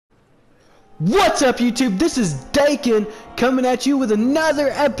What's up, YouTube? This is Dakin coming at you with another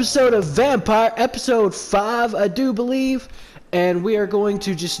episode of Vampyr, episode 5, I do believe. And we are going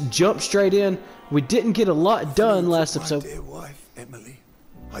to just jump straight in. We didn't get a lot done last episode. My dear wife, Emily,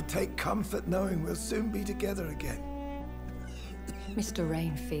 I take comfort knowing we'll soon be together again. Mr.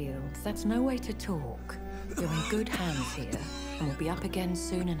 Rainfield, that's no way to talk. You're in good hands here, and we'll be up again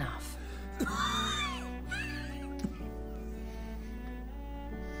soon enough.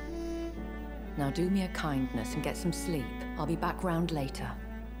 Now do me a kindness and get some sleep. I'll be back round later.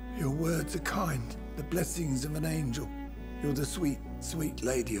 Your words are kind, the blessings of an angel. You're the sweet, sweet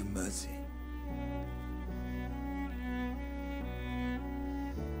lady of mercy.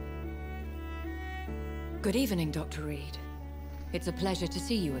 Good evening, Dr. Reed. It's a pleasure to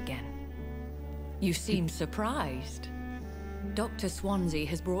see you again. You seem surprised. Dr. Swansea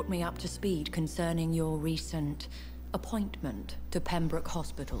has brought me up to speed concerning your recent appointment to Pembroke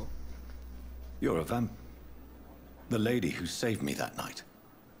Hospital. You're a the lady who saved me that night,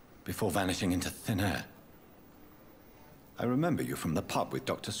 before vanishing into thin air. I remember you from the pub with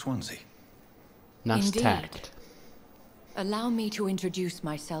Dr. Swansea. Nice Indeed. tact. Allow me to introduce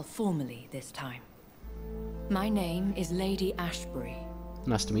myself formally this time. My name is Lady Ashbury.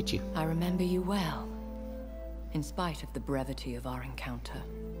 Nice to meet you. I remember you well, in spite of the brevity of our encounter.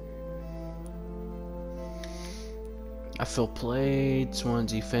 I feel played.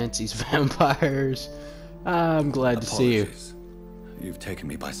 Swansea fancies vampires. I'm glad to see you. Apologies. You've taken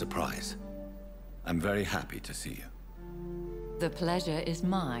me by surprise. I'm very happy to see you. The pleasure is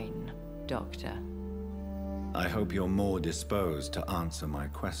mine, Doctor. I hope you're more disposed to answer my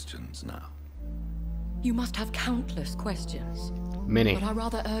questions now. You must have countless questions. Many. But our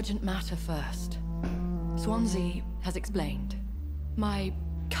rather urgent matter first. Swansea has explained. My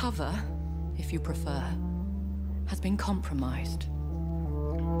cover, if you prefer, has been compromised.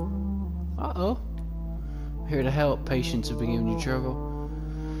 Uh-oh. Here to help. Patients have been giving you trouble.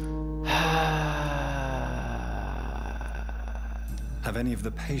 Have any of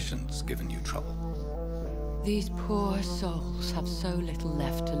the patients given you trouble? These poor souls have so little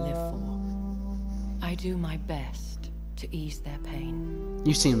left to live for. I do my best to ease their pain.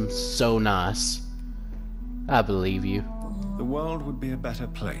 You seem so nice. I believe you. The world would be a better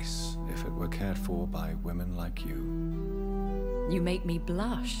place if it were cared for by women like you. You make me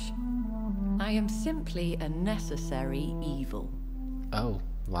blush. I am simply a necessary evil. Oh,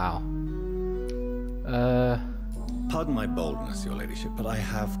 wow. Pardon my boldness, your ladyship, but I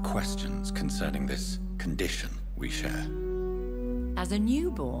have questions concerning this condition we share. As a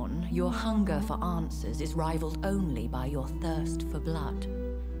newborn, your hunger for answers is rivaled only by your thirst for blood.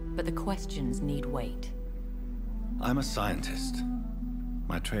 But the questions need wait. I'm a scientist.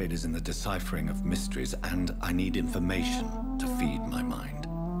 My trade is in the deciphering of mysteries, and I need information to feed my mind.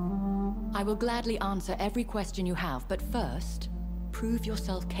 I will gladly answer every question you have, but first, prove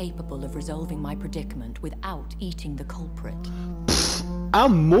yourself capable of resolving my predicament without eating the culprit.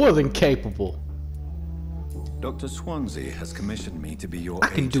 I'm more than capable. Dr. Swansea has commissioned me to be your I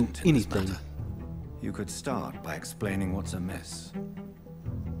can do agent in anything. this matter. You could start by explaining what's amiss.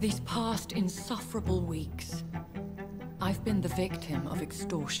 These past insufferable weeks, I've been the victim of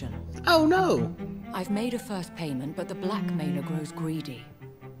extortion. Oh no! I've made a first payment, but the blackmailer grows greedy.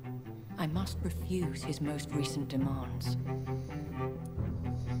 I must refuse his most recent demands.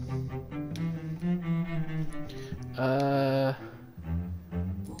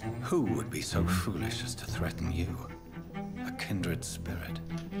 Who would be so foolish as to threaten you? A kindred spirit.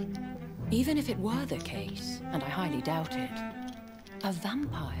 Even if it were the case, and I highly doubt it, a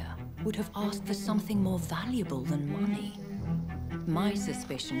vampire would have asked for something more valuable than money. My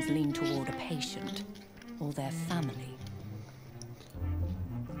suspicions lean toward a patient, or their family.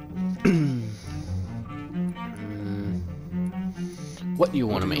 What do you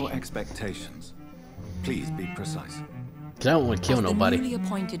want What of are me? your expectations? Please be precise. 'Cause I don't want to kill As nobody. the newly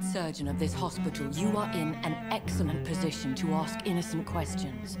appointed surgeon of this hospital, you are in an excellent position to ask innocent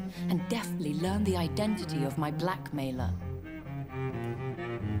questions, and deftly learn the identity of my blackmailer.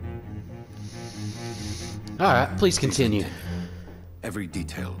 Alright, please continue. Every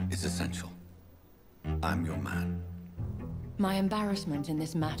detail is essential. I'm your man. My embarrassment in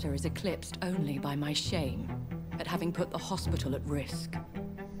this matter is eclipsed only by my shame at having put the hospital at risk.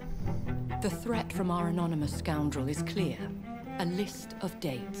 The threat from our anonymous scoundrel is clear. A list of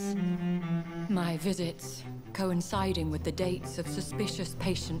dates. My visits coinciding with the dates of suspicious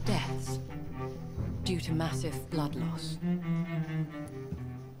patient deaths due to massive blood loss.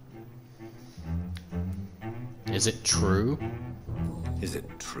 Is it true? Is it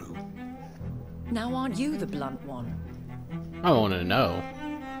true? Now aren't you the blunt one? I want to know.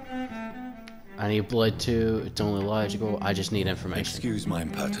 I need blood too. It's only logical. I just need information. Excuse my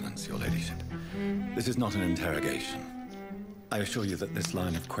impertinence, your ladyship. This is not an interrogation. I assure you that this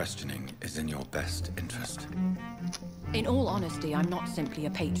line of questioning is in your best interest. In all honesty, I'm not simply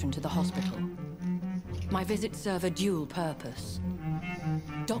a patron to the hospital. My visits serve a dual purpose.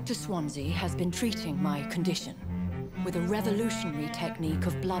 Dr. Swansea has been treating my condition with a revolutionary technique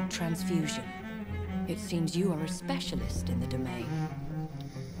of blood transfusion. It seems you are a specialist in the domain.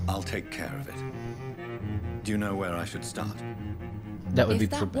 I'll take care of it. Do you know where I should start? That would be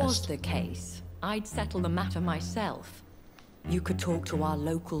If that best. was the case, I'd settle the matter myself. You could talk to our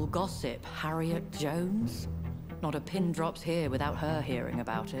local gossip, Harriet Jones. Not a pin drops here without her hearing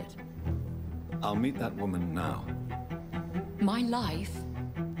about it. I'll meet that woman now. My life,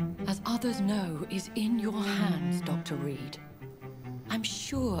 as others know, is in your hands, Dr. Reed. I'm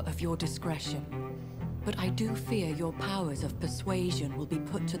sure of your discretion, but I do fear your powers of persuasion will be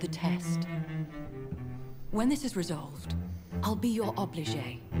put to the test. When this is resolved, I'll be your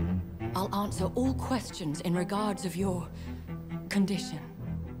obligé. I'll answer all questions in regards of your condition.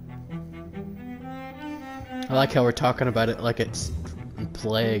 I like how we're talking about it like it's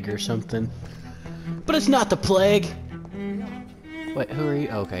plague or something. But it's not the plague! Wait, who are you?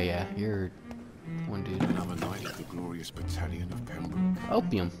 Okay, yeah, you're one dude. Another night of the glorious battalion of Pembroke.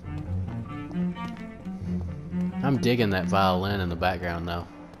 Opium. I'm digging that violin in the background, though,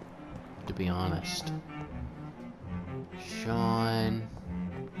 to be honest. Sean.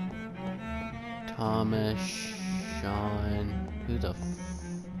 Thomas. Sean. Who the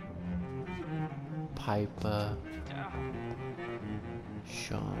Piper.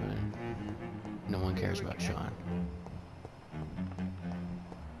 Sean. No one cares about Sean.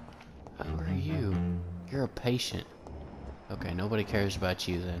 Who are you? You're a patient. Okay, nobody cares about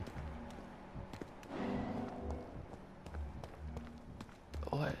you then.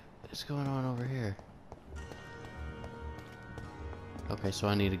 What is going on over here? Okay, so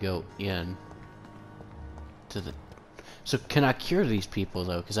I need to go in to the... So can I cure these people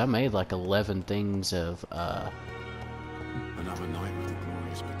though? Because I made like 11 things of Another night of the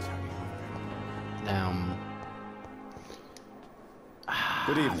glorious battalion of Pembroke.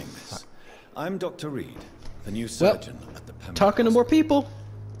 Good evening, miss. I'm Dr. Reed, the new surgeon at the Pembroke talking to more Hospital. people.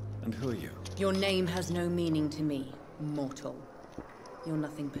 And who are you? Your name has no meaning to me, mortal. You're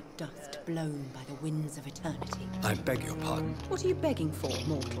nothing but dust blown by the winds of eternity. I beg your pardon. What are you begging for,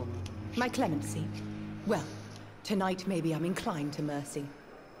 mortal? My clemency? Well, tonight maybe I'm inclined to mercy.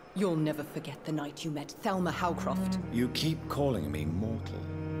 You'll never forget the night you met Thelma Howcroft. You keep calling me mortal.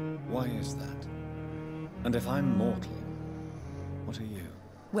 Why is that? And if I'm mortal, what are you?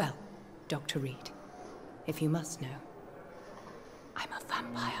 Well, Dr. Reed, if you must know, I'm a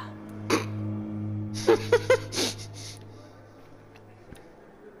vampire.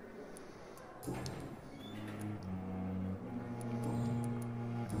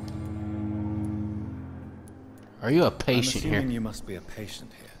 Are you a I'm patient assuming here? you must be a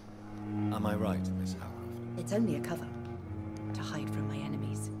patient here. Am I right, Miss Howcroft? It's only a cover to hide from my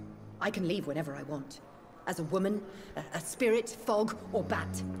enemies. I can leave whenever I want. As a woman, a spirit, fog, or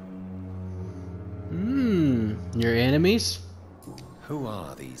bat. Your enemies? Who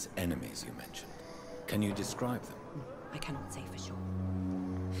are these enemies you mentioned? Can you describe them? I cannot say for sure.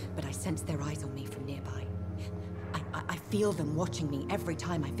 But I sense their eyes on me from nearby. I feel them watching me every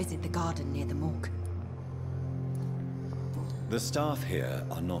time I visit the garden near the morgue. The staff here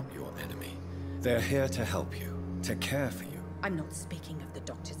are not your enemy. They're here to help you, to care for you. I'm not speaking of the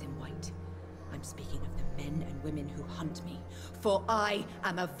doctors in white. I'm speaking of the men and women who hunt me. For I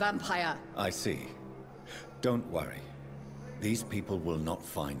am a vampire. I see. Don't worry. These people will not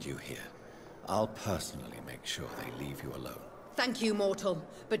find you here. I'll personally make sure they leave you alone. Thank you, mortal.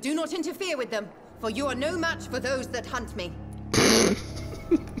 But do not interfere with them, for you are no match for those that hunt me.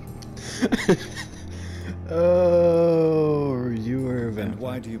 Oh, you are a And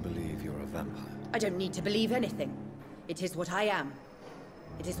why do you believe you're a vampire? I don't need to believe anything. It is what I am.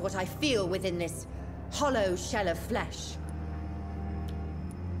 It is what I feel within this hollow shell of flesh.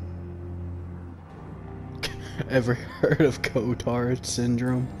 Ever heard of Cotard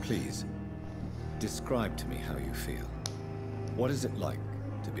syndrome? Please, describe to me how you feel. What is it like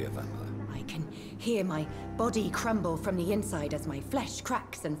to be a vampire? I can hear my body crumble from the inside as my flesh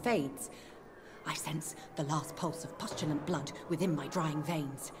cracks and fades. I sense the last pulse of postulant blood within my drying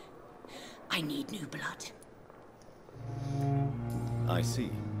veins. I need new blood. I see.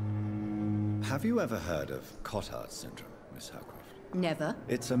 Have you ever heard of Cotard syndrome, Miss Howcroft? Never.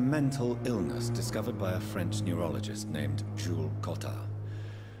 It's a mental illness discovered by a French neurologist named Jules Cotard.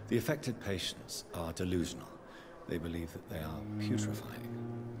 The affected patients are delusional. They believe that they are putrefying,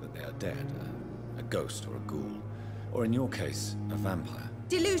 that they are dead, A ghost or a ghoul. Or in your case, a vampire.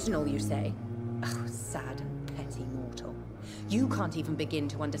 Delusional, you say? Oh, sad and petty mortal. You can't even begin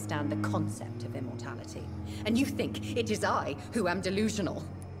to understand the concept of immortality. And you think it is I who am delusional.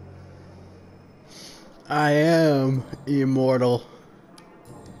 I am immortal.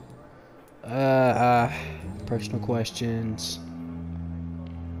 Personal questions.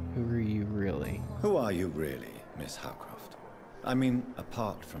 Who are you really? Who are you really, Miss Howcroft? I mean,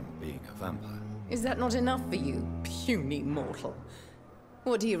 apart from being a vampire. Is that not enough for you, puny mortal?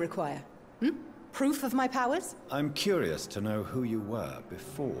 What do you require? Proof of my powers? I'm curious to know who you were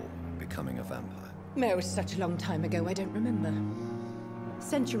before becoming a vampire. No, it was such a long time ago, I don't remember.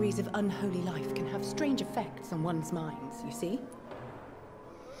 Centuries of unholy life can have strange effects on one's minds, you see?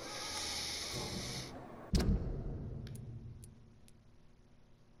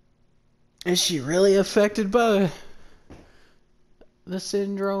 Is she really affected by the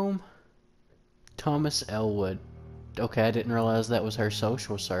syndrome? Thomas Elwood. Okay, I didn't realize that was her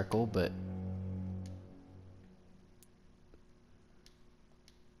social circle, but...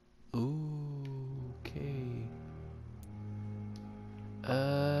 Okay.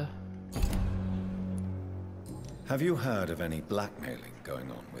 Have you heard of any blackmailing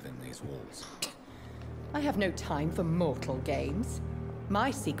going on within these walls? I have no time for mortal games. My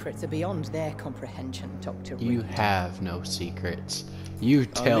secrets are beyond their comprehension, Dr. Reed. You have no secrets. You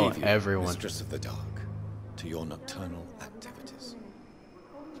tell I'll leave you, everyone. Mistress of the Dark, to your nocturnal activities.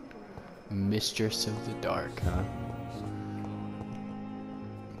 Mistress of the Dark, huh?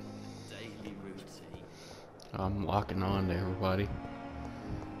 Daily routine. I'm locking on to everybody.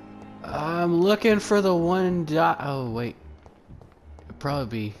 I'm looking for the one dot. Oh, wait. It'd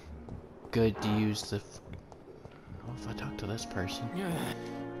probably be good to use the... What if I talk to this person?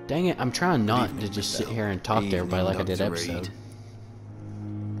 Dang it, I'm trying not to just sit here and talk to everybody like I did episode.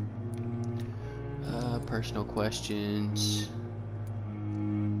 Personal questions.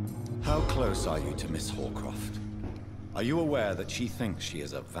 How close are you to Miss Hawcroft? Are you aware that she thinks she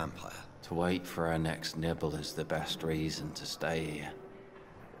is a vampire? To wait for her next nibble is the best reason to stay here.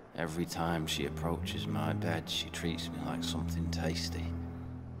 Every time she approaches my bed, she treats me like something tasty.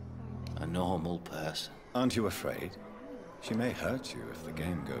 A normal person. Aren't you afraid? She may hurt you if the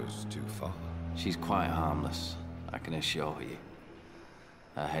game goes too far. She's quite harmless, I can assure you.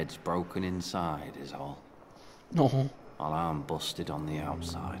 Her head's broken inside is all. No. While I'm busted on the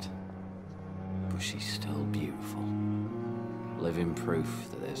outside. But she's still beautiful. Living proof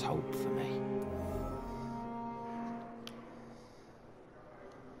that there's hope for me.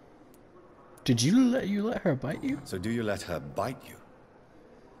 Did you let her bite you? So do you let her bite you?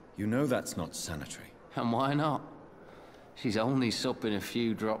 You know that's not sanitary. And why not? She's only supping a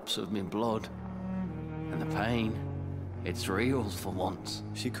few drops of me blood. And the pain, it's real for once.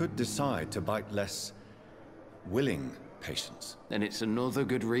 She could decide to bite less willing patients. Then it's another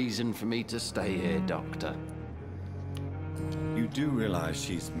good reason for me to stay here, Doctor. You do realize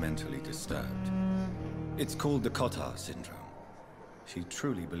she's mentally disturbed. It's called the Cotard syndrome. She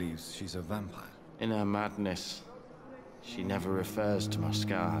truly believes she's a vampire. In her madness, she never refers to my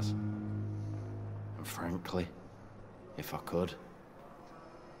scars. And frankly, if I could,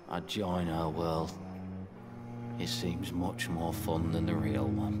 I'd join her world. It seems much more fun than the real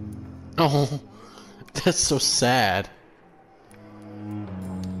one. Oh, that's so sad.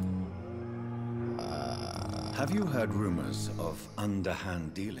 Have you heard rumors of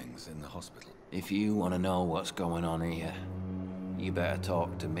underhand dealings in the hospital? If you want to know what's going on here, you better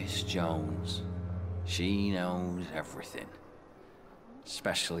talk to Miss Jones. She knows everything.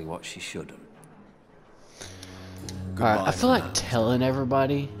 Especially what she shouldn't. Alright, I feel like telling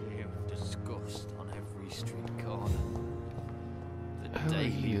everybody. Disgust on every street corner. The Who are daily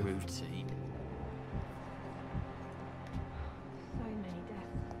you? routine. So many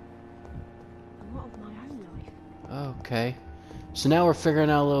deaths. And what of my own life? Okay. So now we're figuring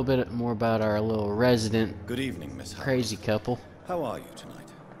out a little bit more about our little resident Good evening, Miss Howard. crazy couple. How are you tonight?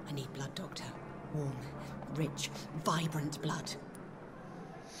 I need blood, Doctor. Warm, rich, vibrant blood.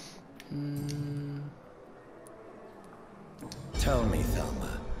 Tell me,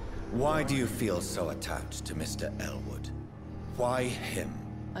 Thelma, why do you feel so attached to Mr. Elwood? Why him?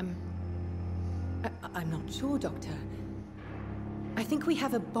 I'm not sure, Doctor. I think we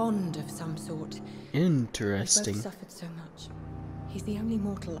have a bond of some sort. We've Interesting. both suffered so much. He's the only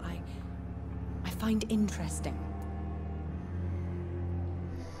mortal I find interesting.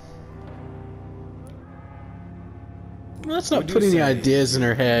 Let's not Would you put any say ideas in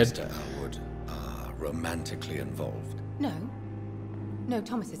her head. Mr. Elwood are romantically involved? No. No,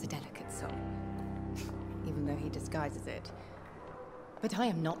 Thomas is a delicate soul. Even though he disguises it. But I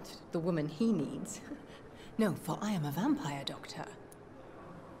am not the woman he needs. No, for I am a vampire doctor.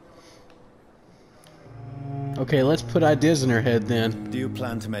 Okay, let's put ideas in her head then. Do you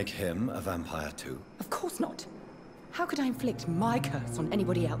plan to make him a vampire too? Of course not. How could I inflict my curse on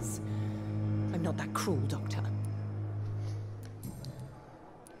anybody else? I'm not that cruel, Doctor.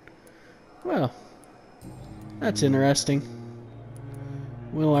 Well, that's interesting.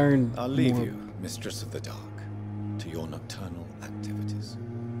 We'll learn I'll leave more. you, Mistress of the Dark, to your nocturnal activities.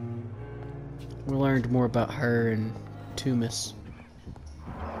 We learned more about her and Tumis.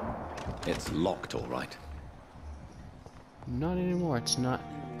 It's locked, all right. Not anymore, it's not.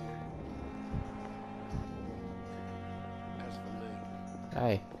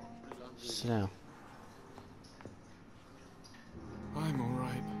 Hey, sit down. I'm all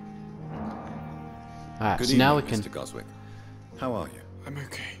right. Alright, Good so evening, now we can... Mr. Goswick. How are you? I'm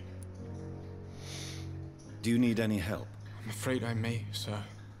okay. Do you need any help? I'm afraid I may, sir.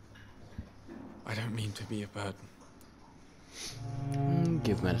 I don't mean to be a burden.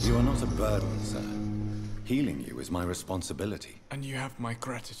 Give medicine. You are not a burden, sir. Healing you is my responsibility. And you have my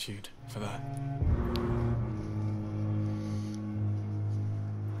gratitude for that.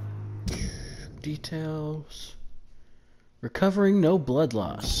 Details. Recovering no blood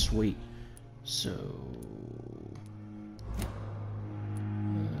loss. Sweet. So...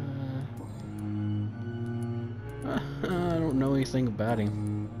 I don't know anything about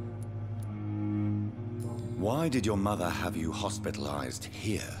him. Why did your mother have you hospitalized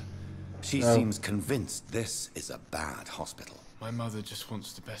here? She seems convinced this is a bad hospital. My mother just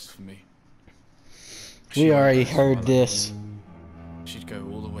wants the best for me. We already heard this. She'd go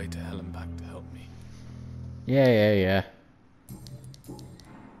all the way to hell and back to help me. Yeah.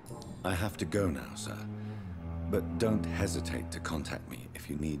 I have to go now, sir. But don't hesitate to contact me if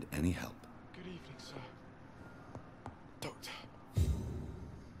you need any help. Good evening, sir. Doctor.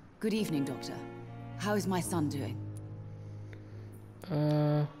 Good evening, Doctor. How is my son doing?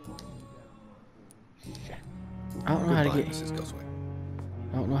 I don't know how to Goodbye, get... Mrs. Goswick.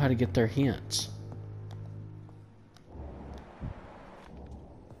 I don't know how to get their hints.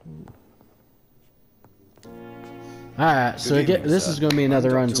 Alright, so Good evening, this sir. is going to be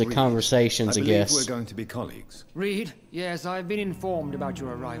another I'm runs Dr. of Reed. conversations, I believe guess. we're going to be colleagues. Reed, yes, I've been informed about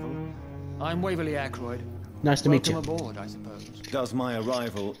your arrival. I'm Waverly Ackroyd. Nice to meet you. Welcome aboard, I suppose. Does my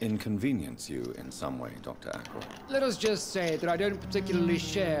arrival inconvenience you in some way, Dr. Ackroyd? Let us just say that I don't particularly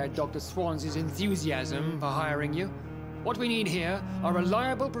share Dr. Swans's enthusiasm for hiring you. What we need here are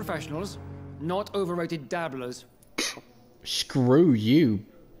reliable professionals, not overrated dabblers. Screw you.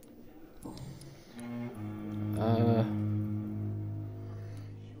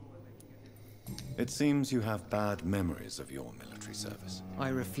 It seems you have bad memories of your military service. I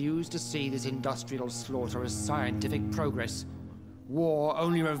refuse to see this industrial slaughter as scientific progress. War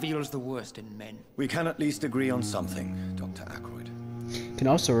only reveals the worst in men. We can at least agree on something, Dr. Ackroyd. Can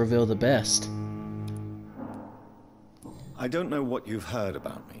also reveal the best. I don't know what you've heard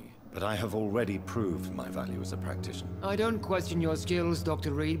about me, but I have already proved my value as a practitioner. I don't question your skills,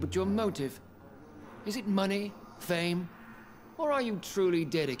 Dr. Reed, but your motive. Is it money, fame, or are you truly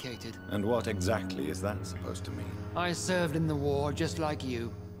dedicated? And what exactly is that supposed to mean? I served in the war just like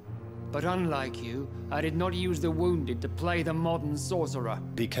you. But unlike you, I did not use the wounded to play the modern sorcerer.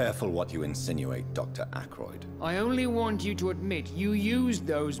 Be careful what you insinuate, Dr. Ackroyd. I only want you to admit you used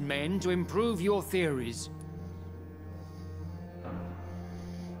those men to improve your theories.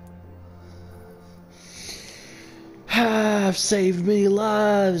 I've saved many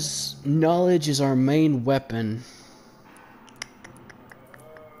lives. Knowledge is our main weapon.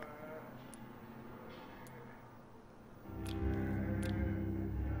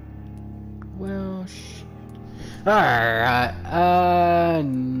 Well, alright,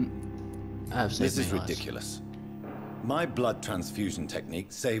 I've saved This is many lives. ridiculous. My blood transfusion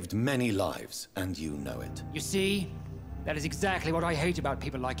technique saved many lives, and you know it. You see? That is exactly what I hate about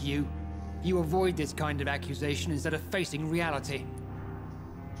people like you. You avoid this kind of accusation instead of facing reality.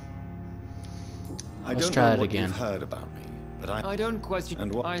 I Let's don't try know it what again. you've heard about me, but I don't question.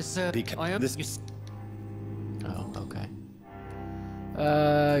 And what? I serve. I am. This. Oh, okay.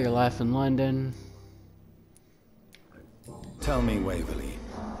 Your life in London. Tell me, Waverly,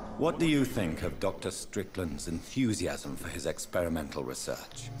 what do you think of Dr. Strickland's enthusiasm for his experimental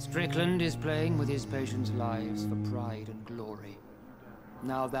research? Strickland is playing with his patients' lives for pride and glory.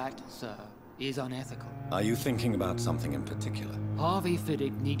 Now that, sir, is unethical. Are you thinking about something in particular? Harvey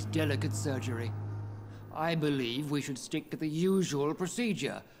Fiddick needs delicate surgery. I believe we should stick to the usual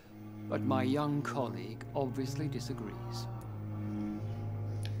procedure, but my young colleague obviously disagrees.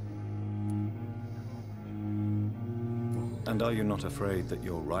 And are you not afraid that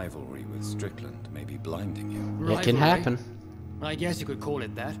your rivalry with Strickland may be blinding you? It can happen. I guess you could call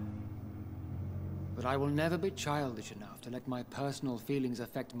it that. But I will never be childish enough to let my personal feelings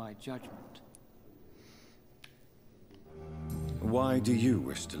affect my judgment. Why do you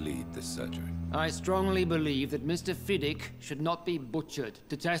wish to lead this surgery? I strongly believe that Mr. Fiddick should not be butchered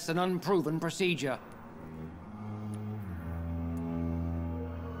to test an unproven procedure.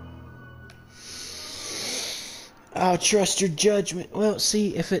 I'll trust your judgment. Well,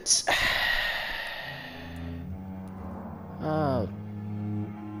 see, if it's... I'll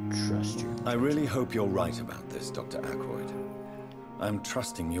trust you. I really hope you're right about this, Dr. Ackroyd. I'm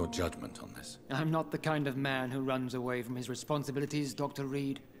trusting your judgment on this. I'm not the kind of man who runs away from his responsibilities, Dr.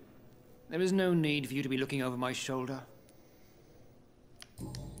 Reed. There is no need for you to be looking over my shoulder.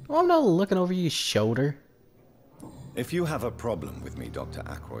 Well, I'm not looking over your shoulder. If you have a problem with me, Dr.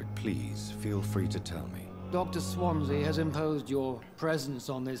 Ackroyd, please feel free to tell me. Dr. Swansea has imposed your presence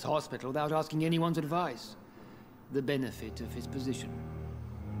on this hospital without asking anyone's advice. The benefit of his position.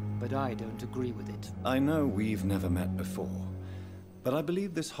 But I don't agree with it. I know we've never met before, but I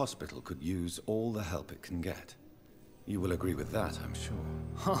believe this hospital could use all the help it can get. You will agree with that, I'm sure.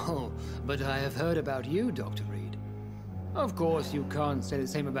 Oh, but I have heard about you, Dr. Reed. Of course, you can't say the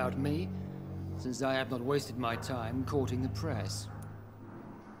same about me, since I have not wasted my time courting the press.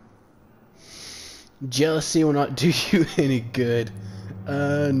 Jealousy will not do you any good.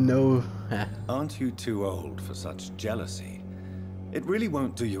 No. Aren't you too old for such jealousy? It really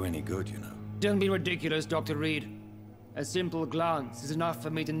won't do you any good, you know. Don't be ridiculous, Dr. Reed. A simple glance is enough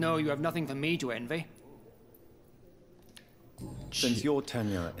for me to know you have nothing for me to envy. Since your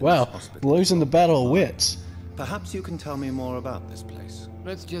tenure in Well, this hospital, losing the battle of wits. perhaps you can tell me more about this place.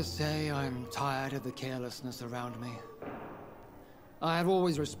 Let's just say I'm tired of the carelessness around me. I have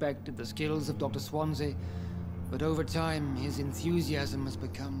always respected the skills of Dr. Swansea, but over time his enthusiasm has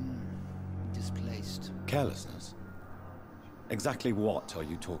become displaced. Carelessness? Exactly what are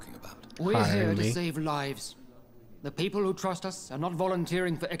you talking about? We're here Hiring to me. save lives. The people who trust us are not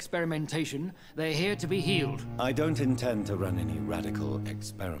volunteering for experimentation. They're here to be healed. I don't intend to run any radical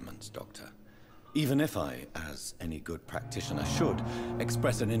experiments, Doctor. Even if I, as any good practitioner should,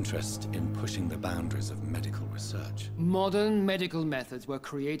 express an interest in pushing the boundaries of medical research. Modern medical methods were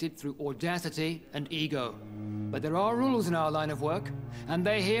created through audacity and ego. But there are rules in our line of work, and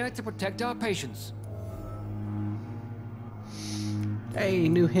they're here to protect our patients. Hey,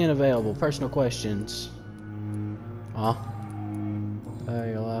 new hint available. Personal questions. Huh?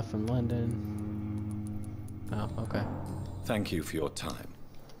 Your life in London. Oh, okay. Thank you for your time.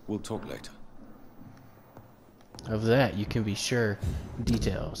 We'll talk later. Of that, you can be sure.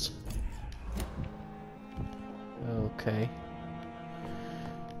 Details. Okay.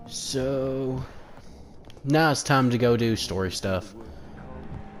 So... now it's time to go do story stuff.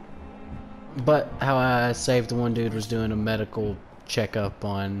 But how I saved the one dude was doing a medical checkup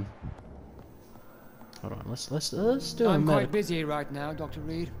on... hold on, let's do a I'm quite medical... busy right now, Dr.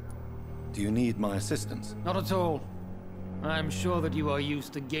 Reed. Do you need my assistance? Not at all. I'm sure that you are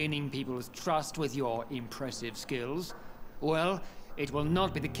used to gaining people's trust with your impressive skills. Well, it will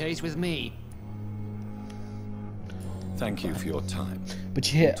not be the case with me. Thank you for your time.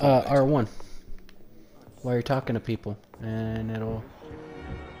 But you hit R1 while you're talking to people, and it'll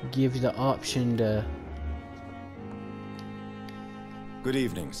give you the option to... Good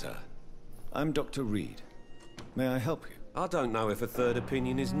evening, sir. I'm Dr. Reed. May I help you? I don't know if a third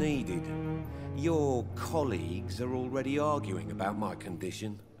opinion is needed. Your colleagues are already arguing about my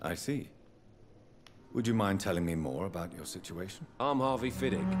condition. I see. Would you mind telling me more about your situation? I'm Harvey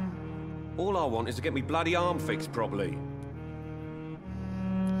Fiddick. All I want is to get me bloody arm fixed properly.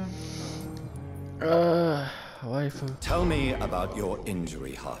 Wife of... Tell me about your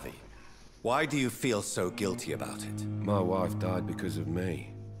injury, Harvey. Why do you feel so guilty about it? My wife died because of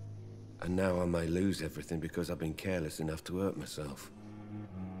me. And now I may lose everything because I've been careless enough to hurt myself.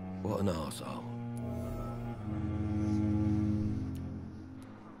 What an arsehole.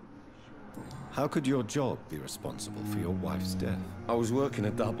 How could your job be responsible for your wife's death? I was working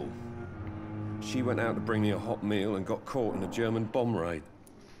a double. She went out to bring me a hot meal and got caught in a German bomb raid.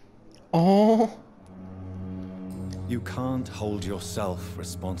 Oh. You can't hold yourself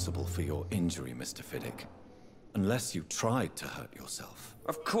responsible for your injury, Mr. Fiddick. Unless you tried to hurt yourself.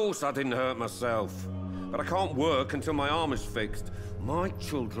 Of course I didn't hurt myself. But I can't work until my arm is fixed. My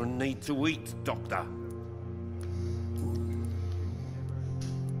children need to eat, Doctor.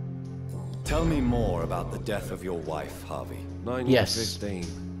 Tell me more about the death of your wife, Harvey. 1915.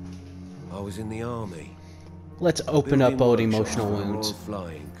 I was in the army. Let's open up Building old workshop emotional for the wounds. Royal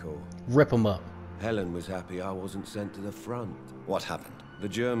Flying Corps. Rip them up. Helen was happy I wasn't sent to the front. What happened? The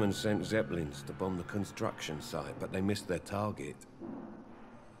Germans sent Zeppelins to bomb the construction site, but they missed their target.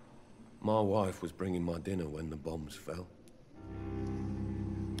 My wife was bringing my dinner when the bombs fell.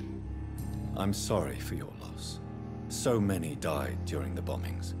 I'm sorry for your loss. So many died during the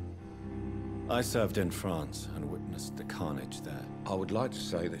bombings. I served in France and witnessed the carnage there. I would like to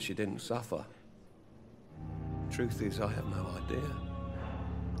say that she didn't suffer. Truth is, I have no idea.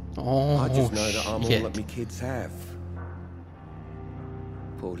 Oh, I just know that I'm all shit. that me kids have.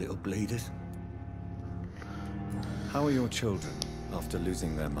 Poor little bleeders. How are your children after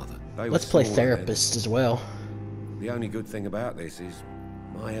losing their mother? They were Let's play small therapist as well. then. The only good thing about this is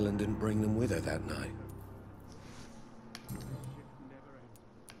my Helen didn't bring them with her that night.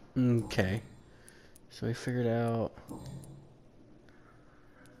 Okay. So we figured out.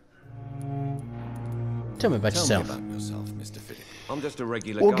 Tell me about Tell yourself. me about yourself, Mr. Fiddick. I'm just a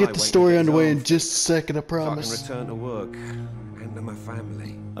regular We'll guy get the waiting story to get underway in his just a second, I arms. If I can promise. return to work and to my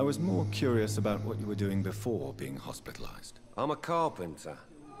family. I was more curious about what you were doing before being hospitalized. I'm a carpenter.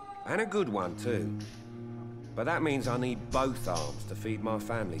 And a good one, too. But that means I need both arms to feed my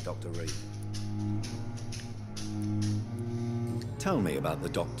family, Dr. Reed. Tell me about the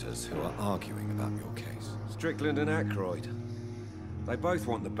doctors who are arguing about your case. Strickland and Aykroyd. They both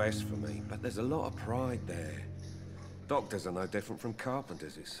want the best for me, but there's a lot of pride there. Doctors are no different from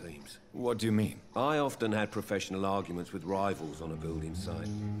carpenters, it seems. What do you mean? I often had professional arguments with rivals on a building site.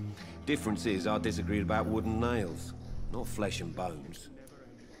 Difference is, I disagreed about wooden nails, not flesh and bones.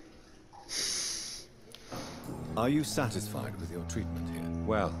 Are you satisfied with your treatment here?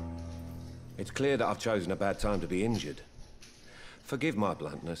 Well, it's clear that I've chosen a bad time to be injured. Forgive my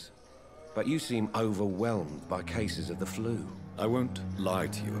bluntness, but you seem overwhelmed by cases of the flu. I won't lie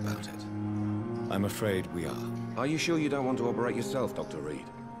to you about it. I'm afraid we are. Are you sure you don't want to operate yourself, Dr. Reed?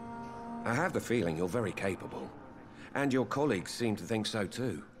 I have the feeling you're very capable. And your colleagues seem to think so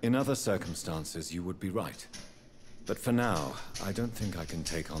too. In other circumstances, you would be right. But for now, I don't think I can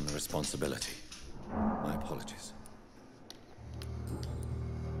take on the responsibility. My apologies.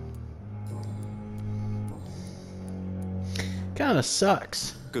 Kinda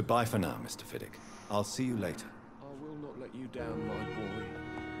sucks. Goodbye for now, Mr. Fiddick. I'll see you later. I will not let you down, my boy.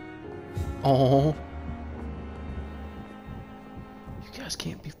 Oh. You guys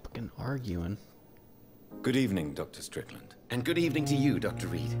can't be fucking arguing. Good evening, Dr. Strickland. And good evening to you, Dr.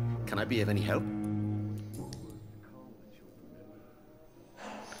 Reed. Can I be of any help?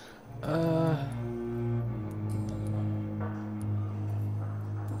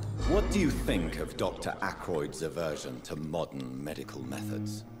 What do you think of Dr. Aykroyd's aversion to modern medical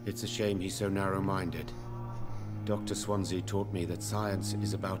methods? It's a shame he's so narrow-minded. Dr. Swansea taught me that science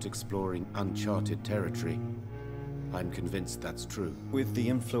is about exploring uncharted territory. I'm convinced that's true. With the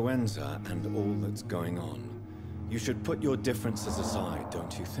influenza and all that's going on, you should put your differences aside,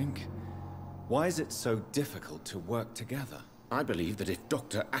 don't you think? Why is it so difficult to work together? I believe that if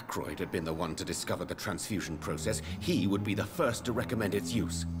Dr. Aykroyd had been the one to discover the transfusion process, he would be the first to recommend its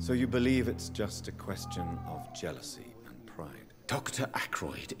use. So you believe it's just a question of jealousy and pride? Dr.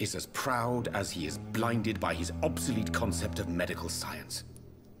 Aykroyd is as proud as he is blinded by his obsolete concept of medical science.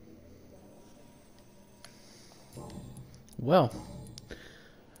 Well,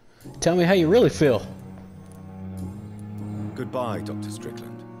 tell me how you really feel. Goodbye, Dr.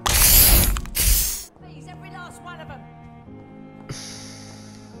 Strickland. Please, every last one of them.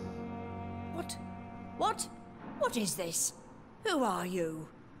 What? What is this? Who are you?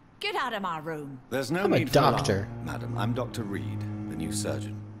 Get out of my room. There's no I'm a need doctor. for alarm, madam. I'm Dr. Reed, the new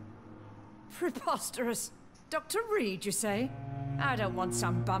surgeon. Preposterous. Dr. Reed, you say? I don't want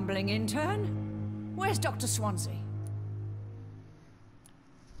some bumbling intern. Where's Dr. Swansea?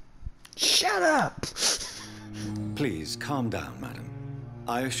 Shut up! Please, calm down, madam.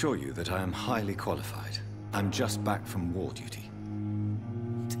 I assure you that I am highly qualified. I'm just back from war duty.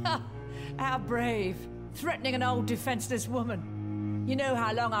 How brave. Threatening an old defenseless woman. You know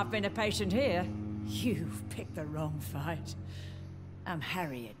how long I've been a patient here? You've picked the wrong fight. I'm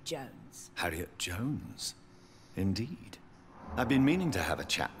Harriet Jones. Harriet Jones? Indeed. I've been meaning to have a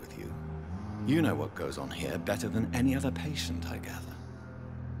chat with you. You know what goes on here better than any other patient, I gather.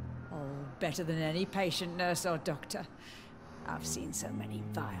 Oh, better than any patient, nurse or doctor. I've seen so many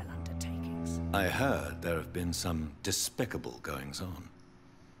vile undertakings. I heard there have been some despicable goings-on.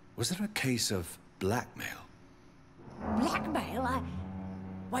 Was there a case of blackmail? Blackmail?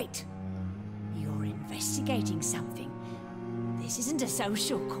 Wait. You're investigating something. This isn't a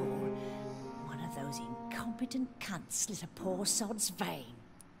social call. One of those incompetent cunts slit a poor sod's vein.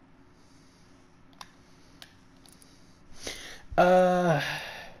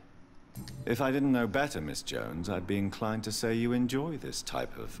 If I didn't know better, Miss Jones, I'd be inclined to say you enjoy this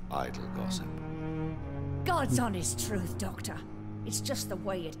type of idle gossip. God's honest truth, Doctor. It's just the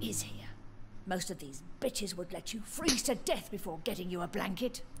way it is here. Most of these bitches would let you freeze to death before getting you a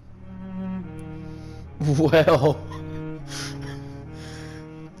blanket. Well...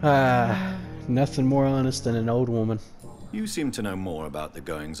 nothing more honest than an old woman. You seem to know more about the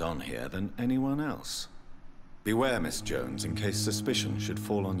goings-on here than anyone else. Beware, Miss Jones, in case suspicion should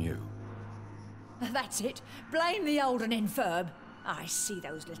fall on you. That's it. Blame the old and infirm. I see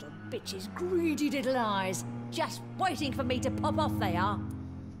those little bitches' greedy little eyes. Just waiting for me to pop off, they are.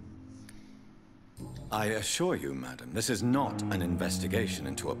 I assure you, madam, this is not an investigation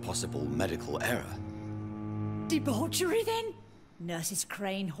into a possible medical error. Debauchery, then? Nurses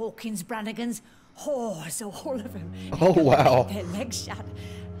Crane, Hawkins, Brannigans, whores, all of them. Oh, wow. Their legs shut.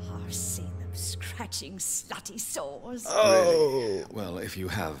 I've seen them scratching slutty sores. Really? Well, if you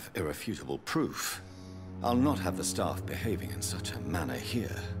have irrefutable proof, I'll not have the staff behaving in such a manner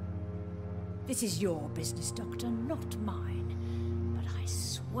here. This is your business, Doctor, not mine. But I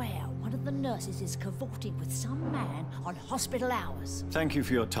swear one of the nurses is cavorting with some man on hospital hours. Thank you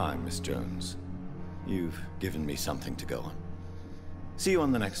for your time, Miss Jones. You've given me something to go on. See you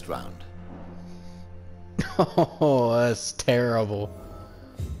on the next round. Oh, that's terrible.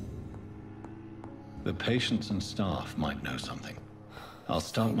 The patients and staff might know something. I'll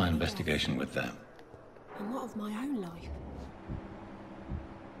start my investigation with them. And what of my own life?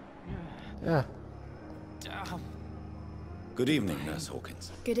 Yeah. Good evening, Nurse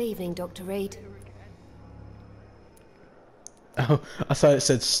Hawkins. Good evening, Dr. Reed. Oh, I thought it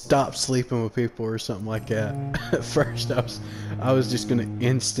said stop sleeping with people or something like that. At first, I was just gonna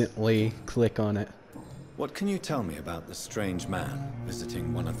instantly click on it. What can you tell me about the strange man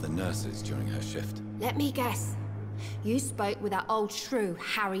visiting one of the nurses during her shift? Let me guess. You spoke with that old shrew,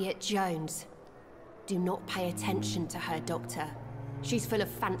 Harriet Jones. Do not pay attention to her, Doctor. She's full of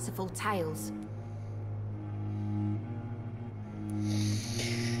fanciful tales.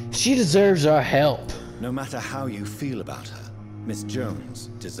 She deserves our help. No matter how you feel about her, Miss Jones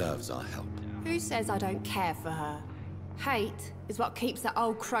deserves our help. Who says I don't care for her? Hate is what keeps that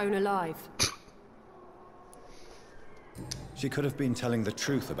old crone alive. She could have been telling the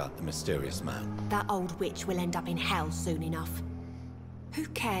truth about the mysterious man. That old witch will end up in hell soon enough. Who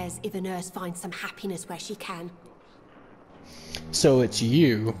cares if a nurse finds some happiness where she can? So it's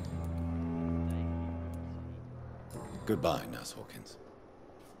you. Goodbye, Nurse Hawkins.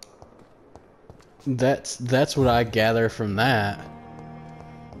 That's what I gather from that.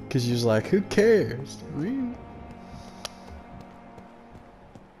 Cause you're like, who cares?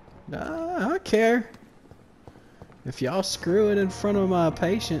 I care. If y'all screw it in front of my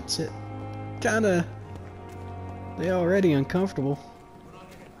patients, it kinda... They already uncomfortable.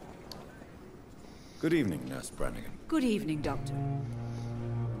 Good evening, Nurse Brannigan. Good evening, Doctor.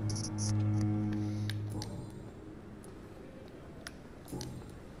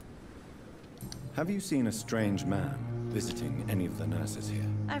 Have you seen a strange man visiting any of the nurses here?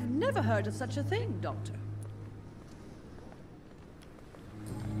 I've never heard of such a thing, Doctor.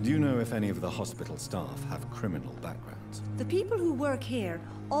 Do you know if any of the hospital staff have criminal backgrounds? The people who work here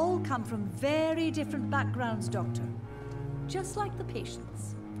all come from very different backgrounds, Doctor. Just like the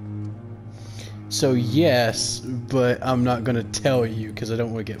patients. So yes, but I'm not gonna tell you because I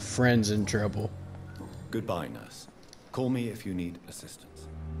don't want to get friends in trouble. Goodbye, nurse. Call me if you need assistance.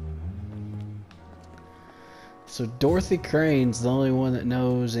 So Dorothy Crane's the only one that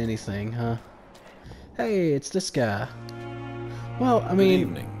knows anything, huh? Hey, it's this guy. Well, I mean,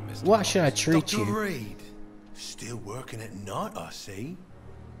 evening, Mr. what should I treat Dr. you? Reed, still working at night, I see.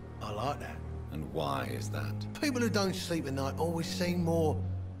 I like that. And why is that? People who don't sleep at night always seem more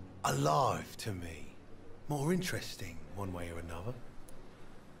alive to me. More interesting, one way or another.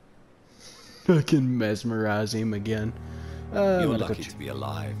 I can mesmerize him again. You're lucky to be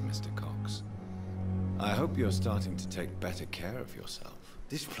alive, Mr. Cox. I hope you're starting to take better care of yourself.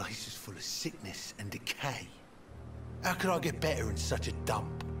 This place is full of sickness and decay. How could I get better in such a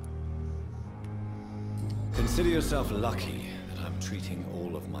dump? Consider yourself lucky that I'm treating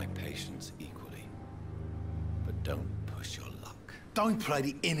all of my patients equally. But don't push your luck. Don't play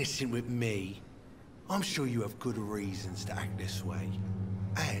the innocent with me. I'm sure you have good reasons to act this way.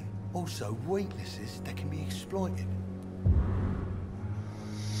 And also weaknesses that can be exploited.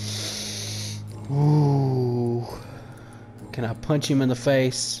 Ooh. Can I punch him in the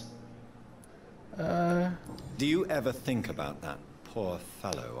face? Do you ever think about that poor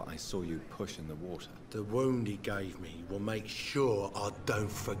fellow I saw you push in the water? The wound he gave me will make sure I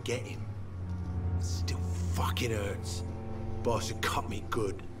don't forget him. It still fucking hurts. Boss had cut me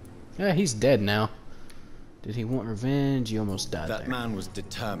good. Yeah, he's dead now. Did he want revenge? You almost died That there. man was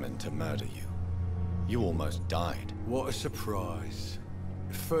determined to murder you. You almost died. What a surprise.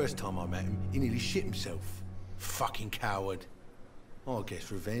 The first time I met him, he nearly shit himself. Fucking coward. I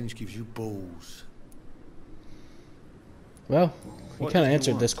guess revenge gives you balls. Well, he What kind did of you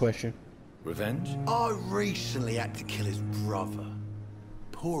answered want? this question. Revenge? I recently had to kill his brother.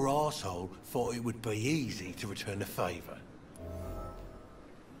 Poor arsehole thought it would be easy to return the favour.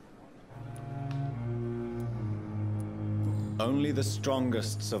 Only the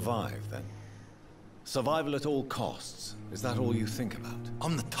strongest survive, then? Survival at all costs. Is that all you think about?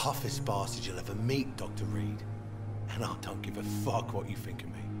 I'm the toughest bastard you'll ever meet, Dr. Reed. And I don't give a fuck what you think of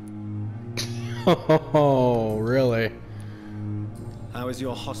me. Oh, really? How is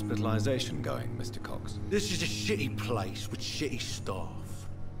your hospitalization going, Mr. Cox? This is a shitty place with shitty staff.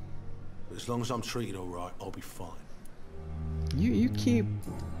 But as long as I'm treated alright, I'll be fine. You keep...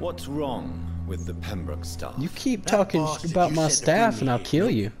 What's wrong with the Pembroke staff? You keep talking bastard about you my sent to staff bring and me I'll here, kill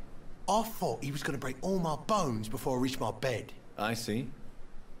look, you. I thought he was going to break all my bones before I reached my bed. I see.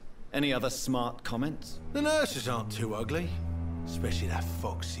 Any other smart comments? The nurses aren't too ugly. Especially that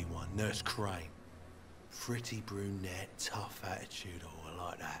foxy one, Nurse Crane. Pretty brunette, tough attitude, all I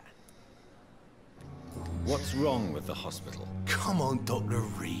like that. What's wrong with the hospital? Come on, Dr.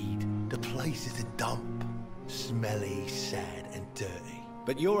 Reed. The place is a dump. Smelly, sad, and dirty.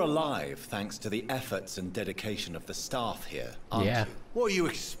 But you're alive thanks to the efforts and dedication of the staff here, aren't you? What are you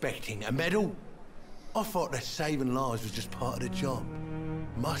expecting, a medal? I thought that saving lives was just part of the job.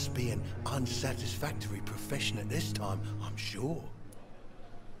 Must be an unsatisfactory profession at this time, I'm sure.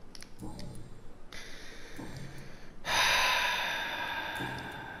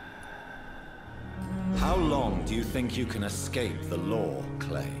 How long do you think you can escape the law,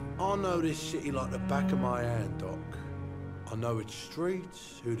 Clay? I know this city like the back of my hand, Doc. I know its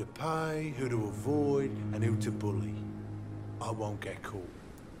streets, who to pay, who to avoid, and who to bully. I won't get caught.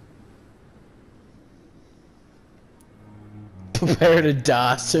 Prepare to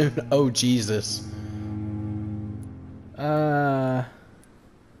die soon. Oh, Jesus.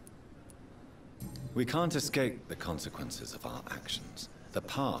 We can't escape the consequences of our actions. The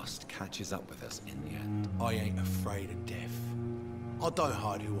past catches up with us in the end. I ain't afraid of death. I don't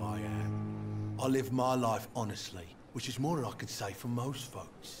hide who I am. I live my life honestly, which is more than I can say for most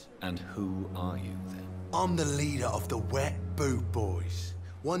folks. And who are you, then? I'm the leader of the Wet Boot Boys.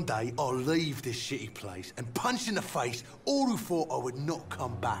 One day, I'll leave this shitty place and punch in the face all who thought I would not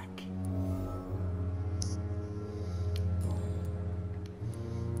come back.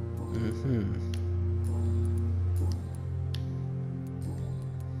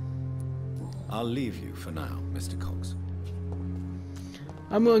 I'll leave you for now, Mr. Cox.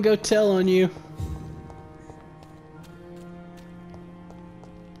 I'm gonna go tell on you.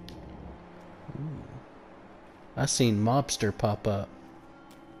 I seen Mobster pop up.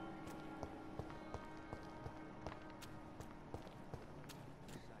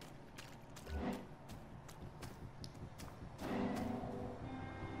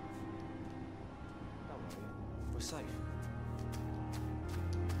 We're safe.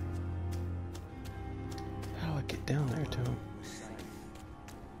 How do I get down there to him?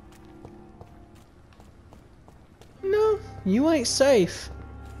 No, you ain't safe.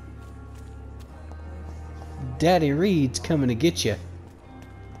 Daddy Reed's coming to get you.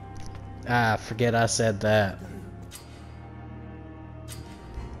 Ah, forget I said that.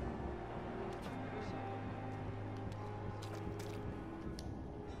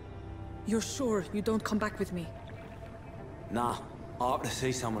 You're sure you don't come back with me? Nah, I have to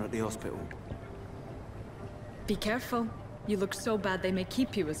see someone at the hospital. Be careful. You look so bad they may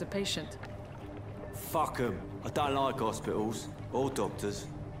keep you as a patient. Fuck 'em. I don't like hospitals or doctors.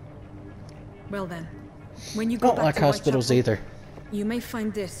 Well then, when you go Don't back like to hospitals Whitechapel, either. you may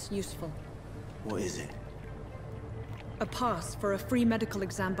find this useful. What is it? A pass for a free medical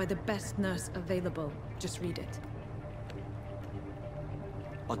exam by the best nurse available. Just read it.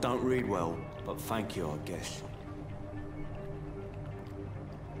 I don't read well, but thank you, I guess.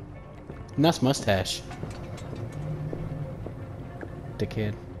 Nice mustache.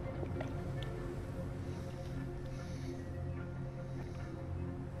 Dickhead.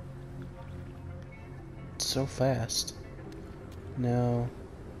 So fast. No.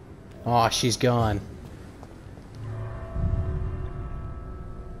 Oh, she's gone.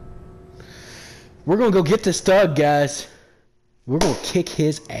 We're gonna go get this thug, guys. We're gonna kick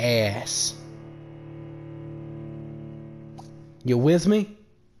his ass. You with me?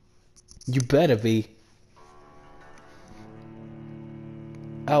 You better be.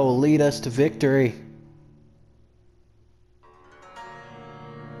 I will lead us to victory.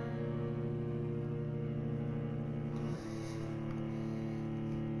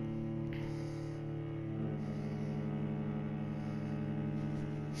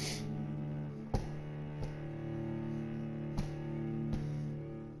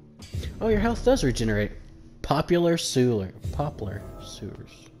 Oh, your health does regenerate. Poplar sewers.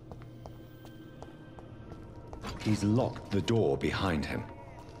 He's locked the door behind him.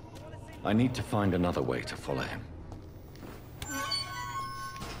 I need to find another way to follow him.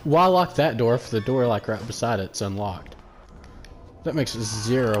 Why lock that door if the door like right beside it's unlocked? That makes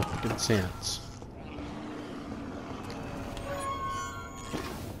zero good sense.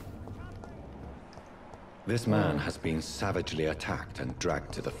 This man has been savagely attacked and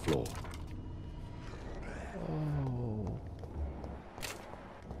dragged to the floor. Oh.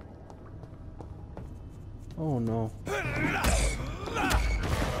 Oh no.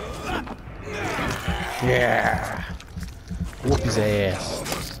 Yeah. Whoop his ass.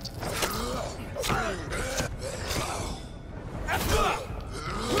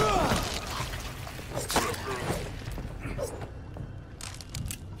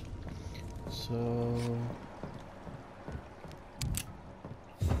 So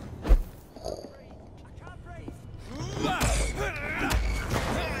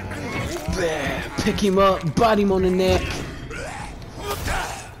pick him up, bite him on the neck,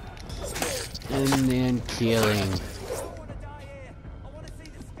 and then kill him.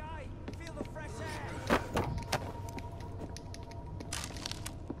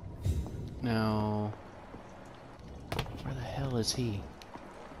 Now, where the hell is he?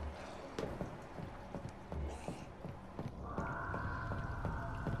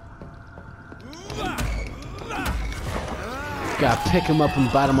 Gotta pick him up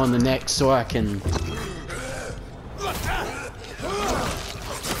and bite him on the neck so I can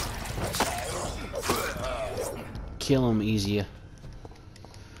kill him easier.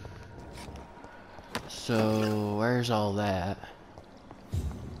 So, where's all that?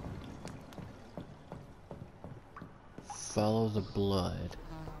 Follow the blood.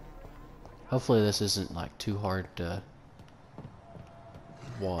 Hopefully this isn't like too hard to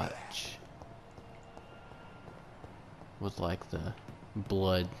watch. With like the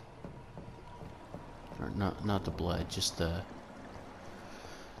blood, or not the blood, just the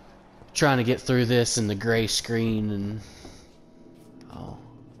trying to get through this and the gray screen and oh,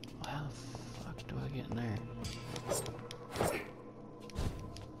 how the fuck do I get in there?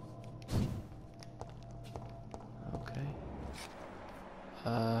 Okay.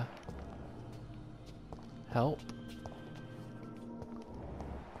 Help.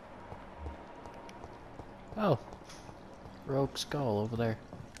 Oh. Rogue skull over there.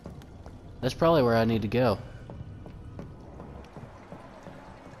 That's probably where I need to go.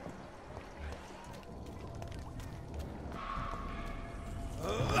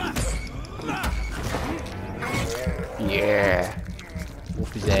 Yeah.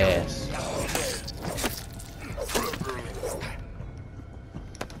 Whoop his ass.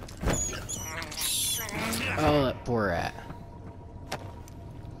 Oh, that poor rat.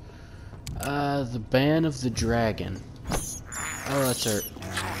 The Band of the Dragon. Oh, that's our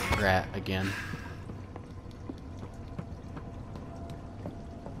rat again.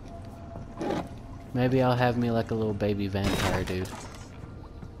 Maybe I'll have me like a little baby vampire dude.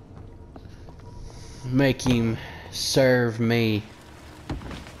 Make him serve me.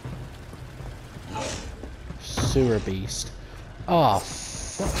 Sewer beast. Oh,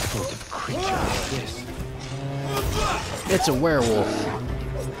 fucking creature is this? It's a werewolf.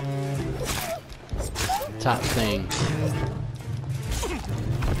 Top thing.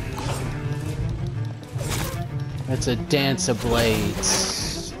 It's a dance of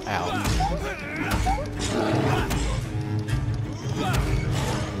blades. Ow.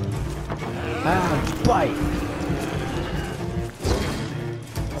 Ah, bite!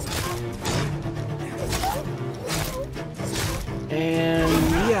 And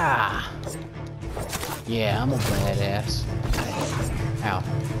yeah. Yeah, I'm a badass. Ow.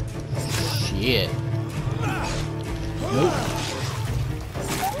 Shit. Nope.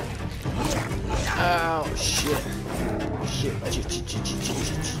 Oh, shit.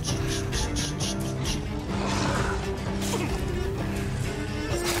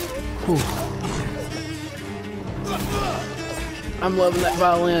 Whew. I'm loving that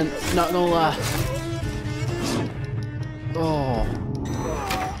violin, not gonna lie. Oh.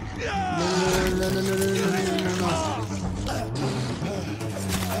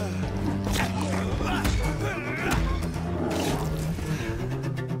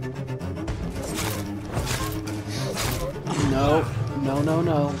 No, no, no,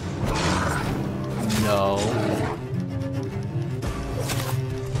 no. No.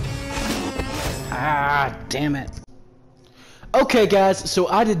 Ah, damn it. Okay, guys, so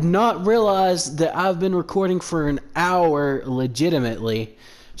I did not realize that I've been recording for an hour legitimately.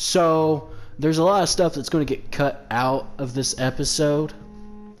 So there's a lot of stuff that's going to get cut out of this episode.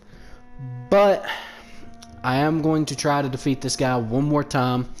 But I am going to try to defeat this guy one more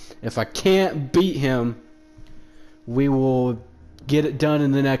time. If I can't beat him, we will get it done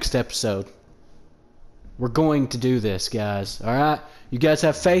in the next episode. We're going to do this, guys. Alright? You guys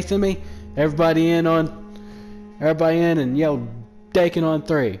have faith in me? Everybody in and yell Dakin on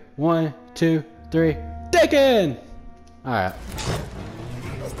 3. 1, 2, 3. Dakin! Alright.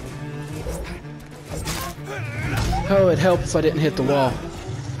 Oh, it'd help if I didn't hit the wall.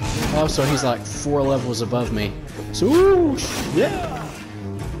 Also, he's like 4 levels above me. So, ooh, yeah.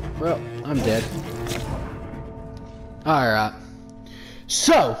 Well, I'm dead. Alright.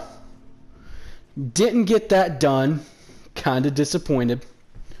 So, didn't get that done. Kinda disappointed.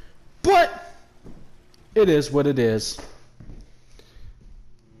 But, it is what it is.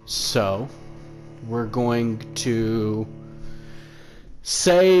 So, we're going to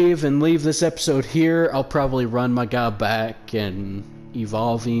save and leave this episode here. I'll probably run my guy back and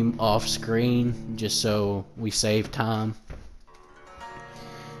evolve him off screen just so we save time.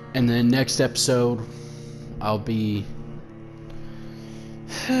 And then next episode I'll be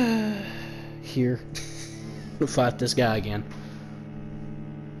here to fight this guy again.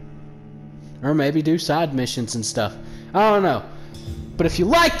 Or maybe do side missions and stuff. I don't know. But if you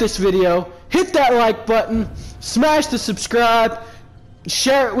like this video, hit that like button, smash the subscribe,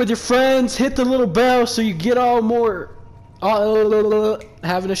 share it with your friends, hit the little bell so you get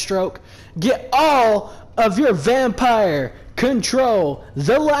having a stroke. Get all of your Vampire, Control,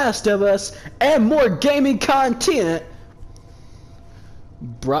 The Last of Us, and more gaming content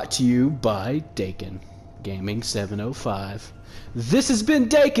brought to you by Dakin Gaming 705. This has been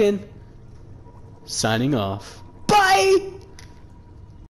Dakin, signing off. Bye!